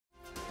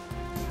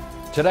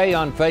Today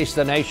on Face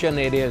the Nation,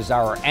 it is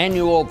our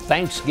annual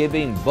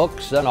Thanksgiving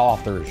Books and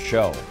Authors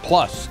show,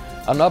 plus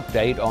an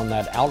update on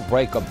that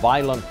outbreak of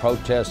violent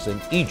protests in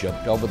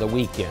Egypt over the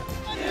weekend.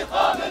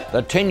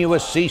 The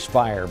tenuous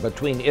ceasefire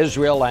between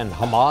Israel and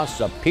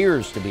Hamas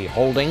appears to be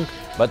holding,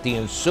 but the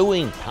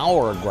ensuing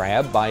power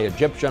grab by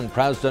Egyptian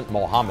President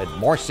Mohamed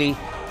Morsi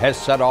has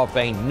set off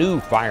a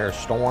new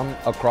firestorm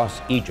across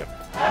Egypt.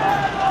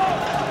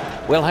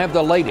 We'll have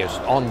the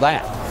latest on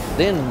that.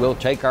 Then we'll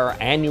take our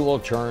annual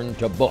turn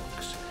to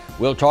books.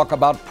 We'll talk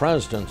about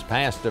presidents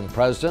past and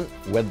present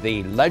with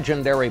the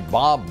legendary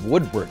Bob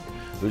Woodward,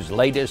 whose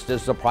latest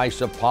is The Price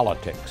of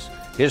Politics.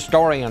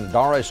 Historian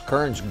Doris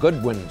Kearns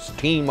Goodwin's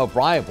Team of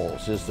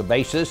Rivals is the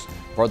basis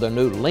for the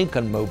new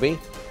Lincoln movie.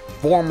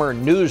 Former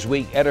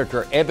Newsweek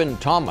editor Evan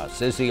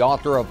Thomas is the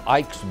author of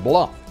Ike's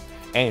Bluff.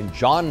 And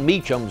Jon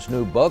Meacham's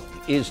new book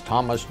is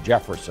Thomas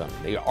Jefferson,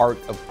 The Art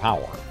of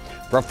Power.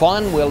 For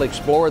fun, we'll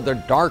explore the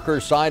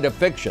darker side of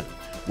fiction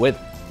with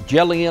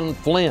Gillian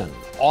Flynn,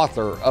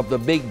 author of the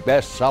big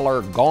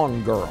bestseller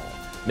Gone Girl.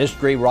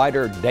 Mystery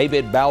writer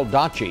David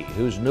Baldacci,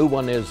 whose new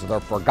one is The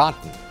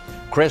Forgotten.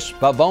 Chris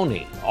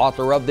Pavone,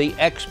 author of The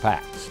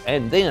Expats.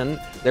 And then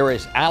there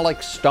is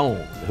Alex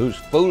Stone, whose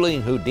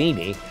Fooling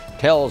Houdini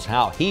tells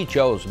how he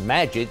chose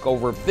magic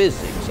over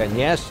physics. And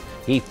yes,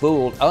 he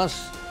fooled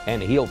us,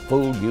 and he'll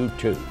fool you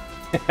too.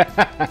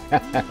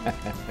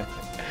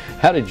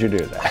 How did you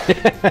do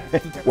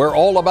that? We're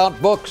all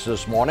about books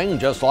this morning,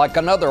 just like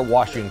another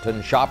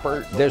Washington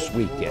shopper this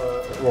weekend.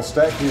 We'll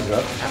stack these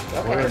up.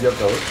 Okay. We're going to get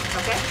those.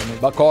 Okay.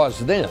 Because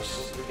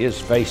this is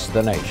Face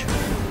the Nation.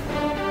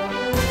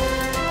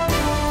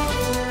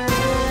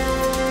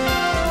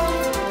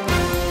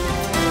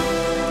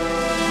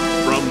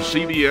 From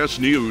CBS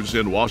News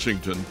in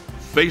Washington,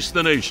 Face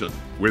the Nation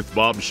with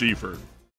Bob Schieffer.